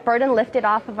a burden lifted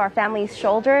off of our family's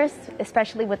shoulders,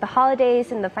 especially with the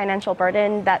holidays and the financial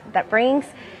burden that brings.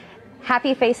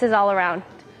 Happy faces all around.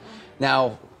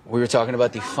 Now, we were talking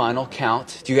about the final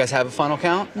count. Do you guys have a final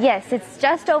count? Yes, it's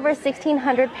just over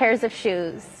 1,600 pairs of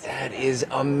shoes. That is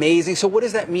amazing. So what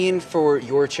does that mean for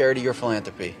your charity, your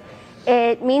philanthropy?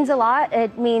 It means a lot.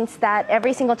 It means that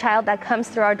every single child that comes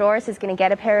through our doors is going to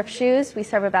get a pair of shoes. We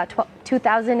serve about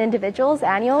 2,000 individuals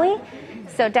annually.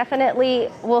 So definitely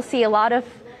we'll see a lot of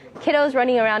kiddos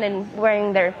running around and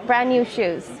wearing their brand new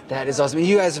shoes. That is awesome.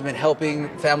 You guys have been helping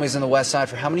families on the West Side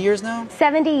for how many years now?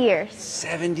 70 years.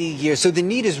 70 years. So the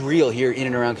need is real here in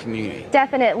and around community.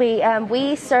 Definitely.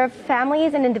 We serve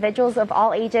families and individuals of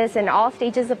all ages and all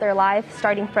stages of their life,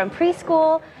 starting from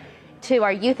preschool to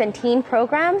our youth and teen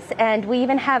programs, and we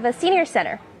even have a senior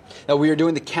center. Now, we are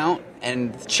doing the count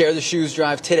and Share the Shoes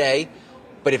drive today.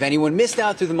 But if anyone missed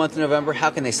out through the month of November,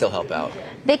 how can they still help out?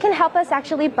 They can help us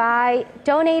actually by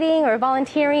donating or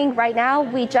volunteering. Right now,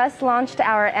 we just launched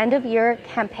our end-of-year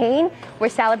campaign. We're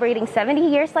celebrating 70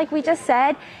 years, like we just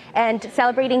said, and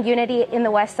celebrating unity in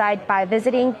the West Side by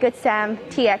visiting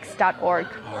goodsamtx.org.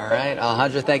 All right,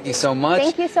 Alejandra, thank you so much.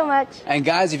 Thank you so much. And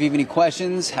guys, if you have any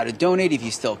questions, how to donate, if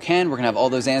you still can, we're going to have all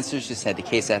those answers. Just head to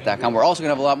KSAT.com. We're also going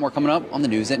to have a lot more coming up on the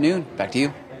news at noon. Back to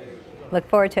you. Look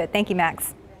forward to it. Thank you,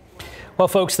 Max. Well,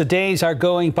 folks, the days are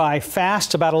going by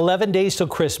fast. About 11 days till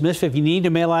Christmas. If you need to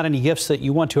mail out any gifts that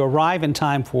you want to arrive in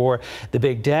time for the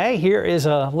big day, here is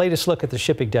a latest look at the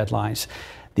shipping deadlines.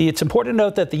 It's important to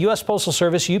note that the U.S. Postal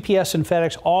Service, UPS, and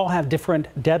FedEx all have different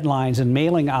deadlines and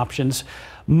mailing options.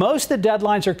 Most of the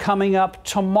deadlines are coming up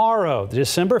tomorrow,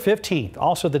 December 15th.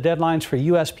 Also, the deadlines for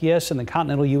USPS and the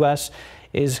continental U.S.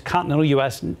 is continental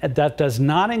U.S. That does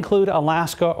not include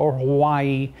Alaska or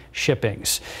Hawaii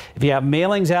shippings. If you have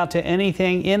mailings out to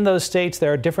anything in those states,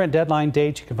 there are different deadline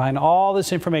dates. You can find all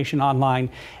this information online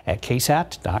at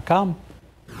KSAT.com.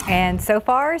 And so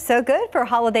far, so good for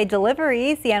holiday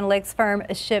deliveries. The analytics firm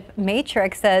Ship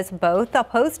Matrix says both the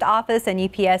post office and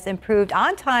UPS improved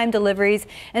on-time deliveries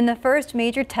in the first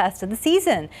major test of the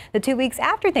season. The 2 weeks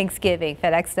after Thanksgiving,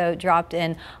 FedEx, though, dropped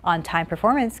in on-time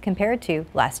performance compared to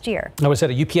last year. I was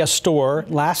at a UPS store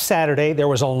last Saturday. There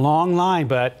was a long line,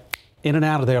 but in and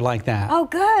out of there like that. Oh,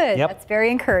 good. Yep. That's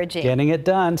very encouraging. Getting it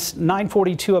done.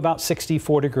 9:42, about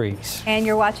 64 degrees. And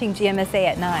you're watching GMSA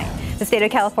at 9. The state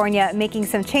of California making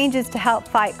some changes to help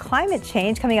fight climate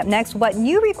change. Coming up next, what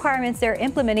new requirements they're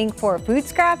implementing for food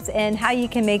scraps and how you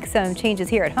can make some changes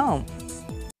here at home.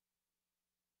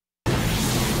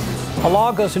 A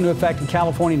law goes into effect in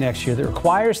California next year that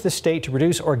requires the state to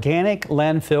reduce organic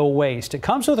landfill waste. It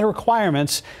comes with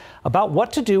requirements about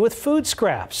what to do with food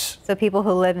scraps. So people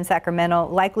who live in Sacramento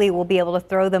likely will be able to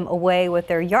throw them away with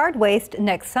their yard waste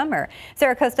next summer.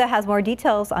 Sarah Costa has more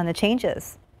details on the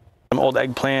changes. Some old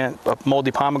eggplant, a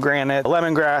moldy pomegranate,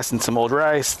 lemongrass, and some old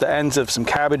rice, the ends of some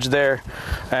cabbage there.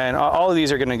 And all of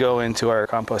these are going to go into our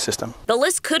compost system. The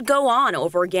list could go on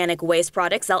of organic waste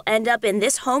products that'll end up in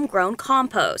this homegrown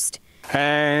compost.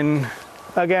 And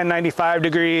again, 95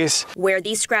 degrees. Where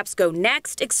these scraps go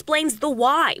next explains the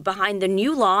why behind the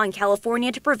new law in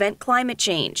California to prevent climate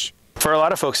change. For a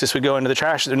lot of folks, this would go into the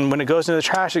trash, and when it goes into the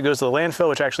trash, it goes to the landfill,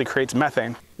 which actually creates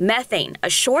methane. Methane, a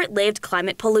short-lived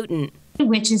climate pollutant.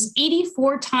 Which is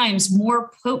 84 times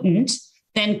more potent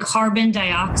than carbon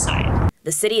dioxide.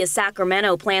 The city of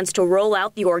Sacramento plans to roll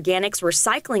out the organics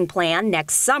recycling plan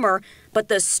next summer, but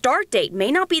the start date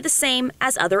may not be the same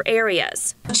as other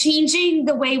areas. Changing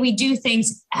the way we do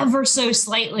things ever so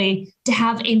slightly to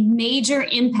have a major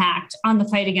impact on the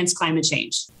fight against climate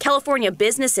change. California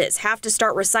businesses have to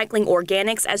start recycling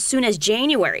organics as soon as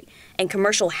January, and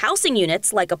commercial housing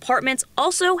units like apartments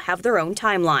also have their own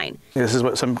timeline. This is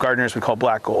what some gardeners would call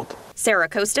black gold. Sarah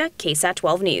Costa, KSAT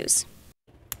 12 News.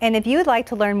 And if you would like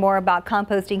to learn more about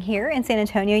composting here in San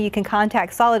Antonio, you can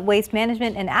contact Solid Waste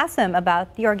Management and ask them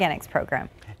about the organics program.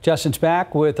 Justin's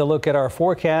back with a look at our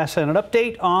forecast and an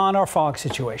update on our fog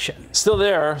situation. Still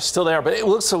there, but it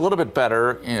looks a little bit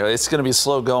better. You know, it's going to be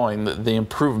slow going, the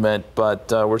improvement,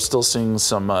 but we're still seeing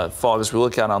some fog as we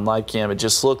look out on live cam. It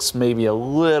just looks maybe a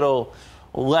little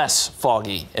less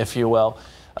foggy, if you will.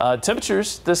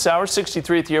 Temperatures this hour,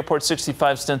 63 at the airport,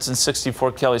 65 Stinson,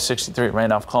 64 Kelly, 63 at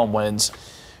Randolph. Calm winds.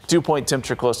 Dew-point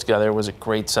temperature close together. It was a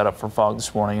great setup for fog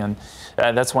this morning, and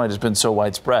that's why it has been so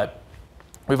widespread.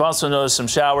 We've also noticed some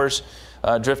showers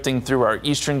drifting through our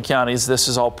eastern counties. This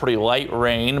is all pretty light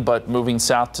rain, but moving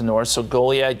south to north. So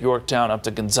Goliad, Yorktown, up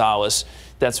to Gonzales.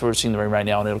 That's where we're seeing the rain right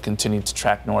now, and it'll continue to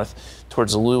track north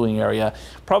towards the Luling area.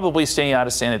 Probably staying out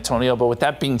of San Antonio, but with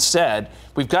that being said,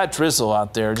 we've got drizzle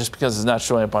out there. Just because it's not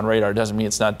showing up on radar doesn't mean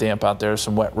it's not damp out there.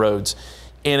 Some wet roads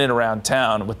in and around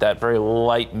town with that very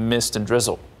light mist and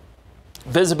drizzle.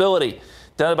 Visibility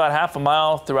down about half a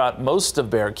mile throughout most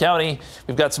of Bexar County.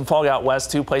 We've got some fog out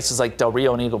west too. Places like Del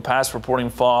Rio and Eagle Pass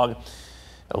reporting fog.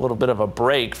 A little bit of a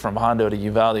break from Hondo to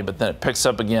Uvalde, but then it picks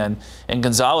up again. And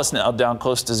Gonzales now down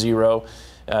close to zero.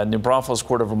 New Braunfels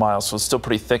quarter of a mile, so it's still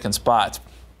pretty thick in spots.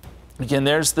 Again,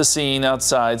 there's the scene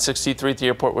outside. 63 at the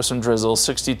airport with some drizzle.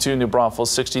 62 New Braunfels,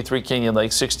 63 Canyon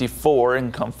Lake, 64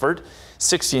 in Comfort,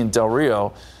 60 in Del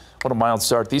Rio. What a mild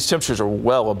start. These temperatures are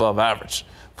well above average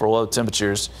for low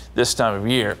temperatures this time of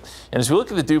year. And as we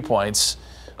look at the dew points,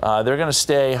 they're going to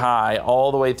stay high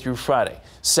all the way through Friday.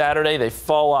 Saturday, they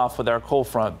fall off with our cold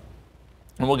front,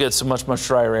 and we'll get some much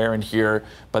drier air in here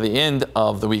by the end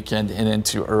of the weekend and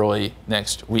into early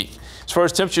next week. As far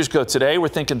as temperatures go today, we're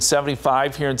thinking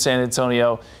 75 here in San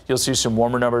Antonio. You'll see some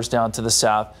warmer numbers down to the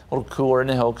south, a little cooler in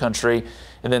the hill country.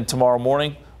 And then tomorrow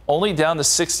morning, only down to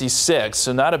 66,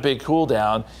 so not a big cool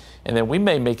down. And then we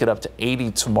may make it up to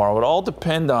 80 tomorrow. It all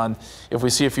depend on if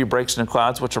we see a few breaks in the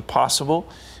clouds, which are possible.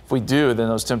 If we do, then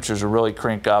those temperatures will really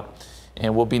crank up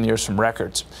and we'll be near some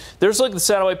records. There's a look at the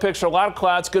satellite picture. A lot of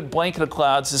clouds, good blanket of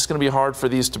clouds. It's going to be hard for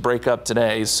these to break up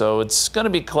today. So it's going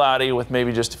to be cloudy with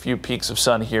maybe just a few peaks of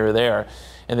sun here or there.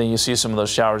 And then you see some of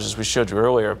those showers as we showed you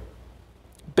earlier.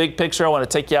 Big picture, I want to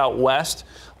take you out west.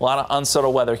 A lot of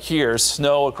unsettled weather here.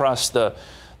 Snow across the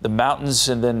mountains,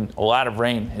 and then a lot of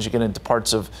rain as you get into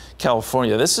parts of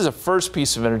California. This is a first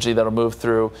piece of energy that'll move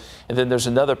through, and then there's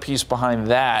another piece behind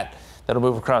that that'll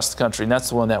move across the country, and that's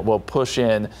the one that will push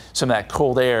in some of that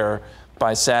cold air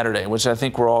by Saturday, which I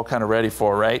think we're all kind of ready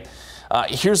for, right?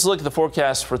 Here's a look at the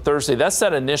forecast for Thursday. That's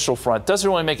that initial front. Doesn't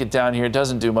really make it down here. It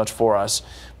doesn't do much for us,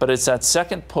 but it's that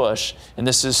second push, and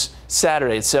this is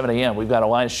Saturday at 7 a.m. We've got a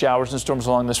line of showers and storms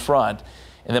along this front,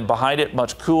 and then behind it,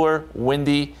 much cooler,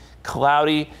 windy,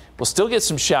 cloudy, We'll still get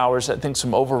some showers, I think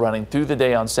some overrunning through the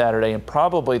day on Saturday and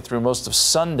probably through most of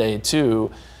Sunday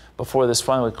too, before this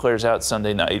finally clears out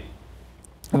Sunday night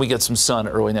and we get some sun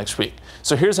early next week.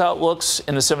 So here's how it looks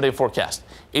in the 7-day forecast.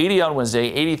 80 on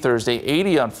Wednesday, 80 Thursday,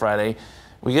 80 on Friday.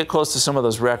 We get close to some of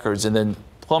those records, and then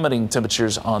plummeting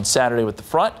temperatures on Saturday with the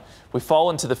front. We fall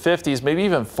into the 50s, maybe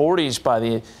even 40s by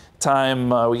the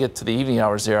time we get to the evening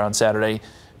hours there on Saturday.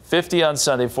 50 on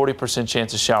Sunday, 40%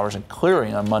 chance of showers and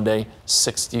clearing on Monday,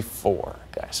 64,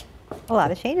 guys. A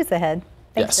lot of changes ahead.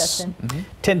 Thanks, yes. Justin.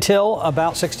 10 till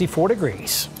about 64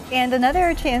 degrees. And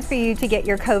another chance for you to get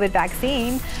your COVID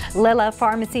vaccine. Lila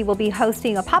Pharmacy will be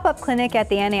hosting a pop-up clinic at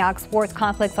the Antioch Sports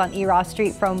Complex on Eros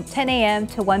Street from 10 a.m.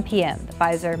 to 1 p.m. The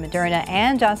Pfizer, Moderna,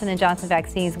 and Johnson & Johnson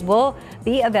vaccines will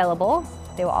be available.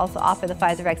 They will also offer the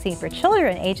Pfizer vaccine for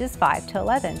children ages 5 to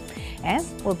 11. And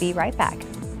we'll be right back.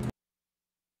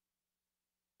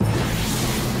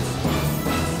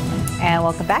 And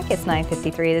welcome back. It's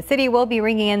 9:53. The city will be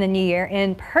ringing in the new year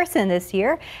in person this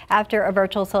year after a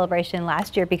virtual celebration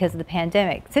last year because of the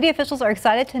pandemic. City officials are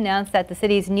excited to announce that the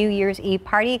city's New Year's Eve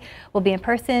party will be in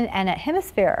person and at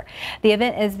Hemisphere. The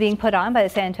event is being put on by the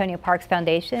San Antonio Parks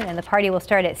Foundation, and the party will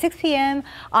start at 6 p.m.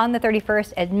 on the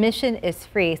 31st. Admission is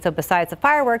free. So besides the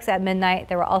fireworks at midnight,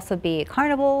 there will also be a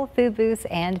carnival, food booths,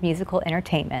 and musical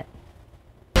entertainment.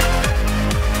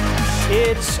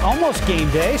 It's almost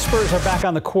game day. Spurs are back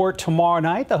on the court tomorrow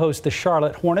night. They host the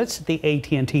Charlotte Hornets at the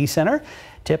AT&T Center.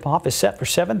 Tip-off is set for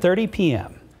 7:30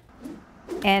 p.m.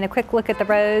 And a quick look at the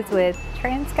roads with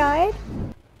TransGuide.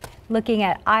 Looking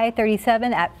at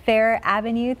I-37 at Fair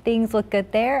Avenue, things look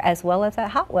good there, as well as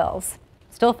at Hot Wells.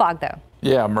 Still fog, though.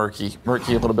 Yeah, murky, a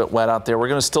little bit wet out there. We're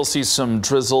going to still see some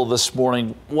drizzle this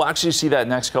morning. We'll actually see that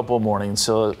next couple of mornings.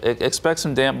 So expect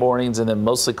some damp mornings and then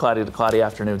mostly cloudy to cloudy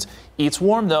afternoons. It's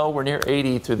warm, though. We're near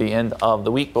 80 through the end of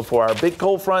the week before our big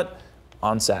cold front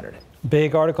on Saturday.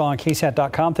 Big article on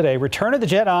KSAT.com today. Return of the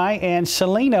Jedi and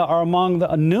Selena are among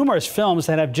the numerous films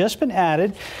that have just been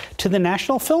added to the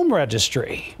National Film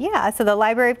Registry. Yeah, so the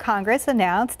Library of Congress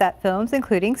announced that films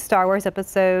including Star Wars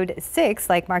Episode 6,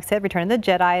 like Mark said, Return of the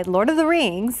Jedi, Lord of the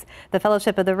Rings, The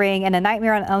Fellowship of the Ring, and A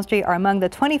Nightmare on Elm Street are among the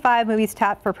 25 movies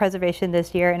tapped for preservation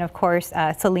this year. And of course,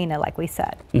 Selena, like we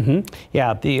said.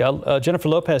 Yeah, the Jennifer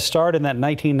Lopez starred in that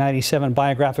 1997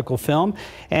 biographical film,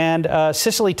 and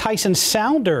Cicely Tyson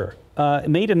Sounder,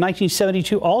 made in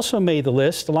 1972, also made the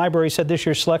list. The library said this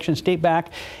year's selections date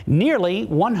back nearly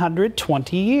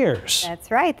 120 years. That's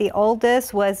right. The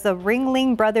oldest was the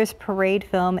Ringling Brothers Parade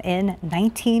film in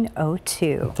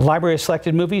 1902. The library has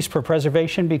selected movies for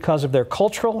preservation because of their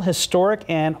cultural, historic,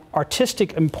 and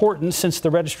artistic importance since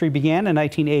the registry began in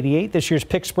 1988. This year's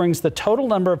picks brings the total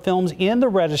number of films in the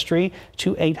registry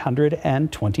to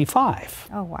 825.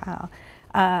 Oh, wow.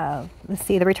 Let's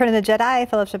see. The Return of the Jedi,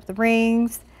 Fellowship of the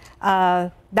Rings,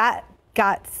 that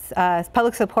got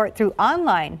public support through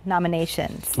online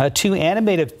nominations. 2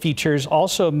 animated features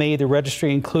also made the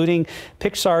registry, including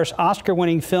Pixar's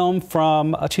Oscar-winning film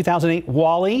from 2008,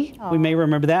 WALL-E. We may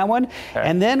remember that one.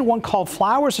 And then one called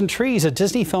Flowers and Trees, a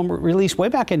Disney film released way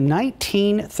back in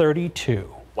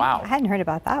 1932. Wow. I hadn't heard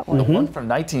about that one. The one from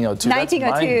 1902. 1902.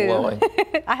 That's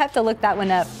mind-blowing. I have to look that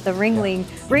one up. The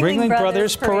Ringling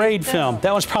Brothers Parade film.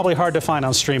 That one's probably hard to find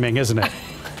on streaming, isn't it?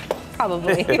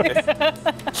 Probably.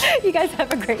 You guys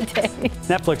have a great day.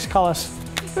 Netflix, call us.